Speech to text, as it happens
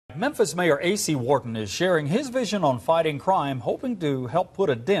Memphis Mayor A.C. Wharton is sharing his vision on fighting crime, hoping to help put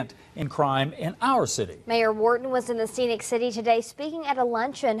a dent in crime in our city. Mayor Wharton was in the Scenic City today speaking at a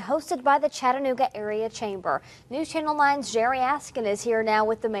luncheon hosted by the Chattanooga Area Chamber. News Channel 9's Jerry Askin is here now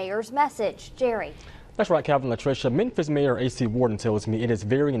with the mayor's message. Jerry. That's right, Calvin Latricia. Memphis Mayor A.C. Wharton tells me it is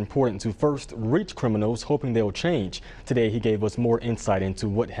very important to first reach criminals, hoping they'll change. Today, he gave us more insight into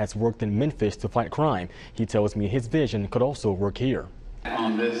what has worked in Memphis to fight crime. He tells me his vision could also work here.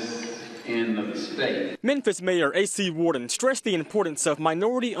 On this end of the state. Memphis Mayor A.C. Wharton stressed the importance of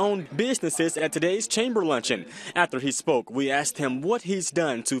minority-owned businesses at today's chamber luncheon. After he spoke, we asked him what he's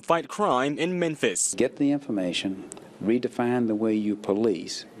done to fight crime in Memphis. Get the information, redefine the way you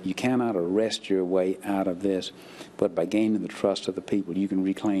police. You cannot arrest your way out of this, but by gaining the trust of the people, you can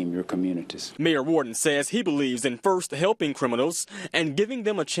reclaim your communities. Mayor Wharton says he believes in first helping criminals and giving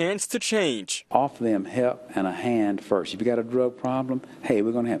them a chance to change. Offer them help and a hand first. If you got a drug problem, hey,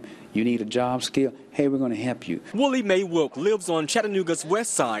 we're going to help. You need a job skill, hey, we're going to help you. Willie-May Wilks lives on Chattanooga's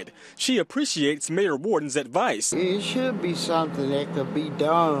west side. She appreciates Mayor Wharton's advice. It should be something that could be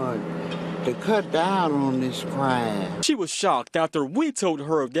done to cut down on this crime. She was shocked after we told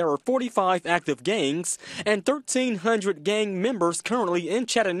her there are 45 active gangs and 1,300 gang members currently in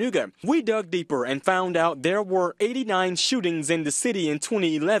Chattanooga. We dug deeper and found out there were 89 shootings in the city in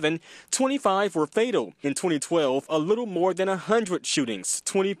 2011. 25 were fatal. In 2012, a little more than 100 shootings.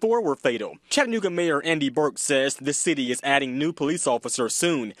 24 were fatal. Chattanooga Mayor Andy Berke says the city is adding new police officers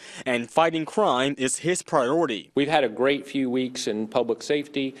soon, and fighting crime is his priority. We've had a great few weeks in public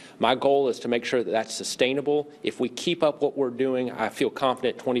safety. My goal is to make sure that that's sustainable. If we keep up what we're doing, I feel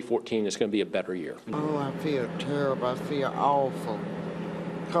confident 2014 is going to be a better year. Oh, I feel terrible. I feel awful.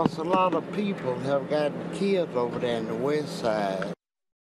 Because a lot of people have gotten killed over there in the west side.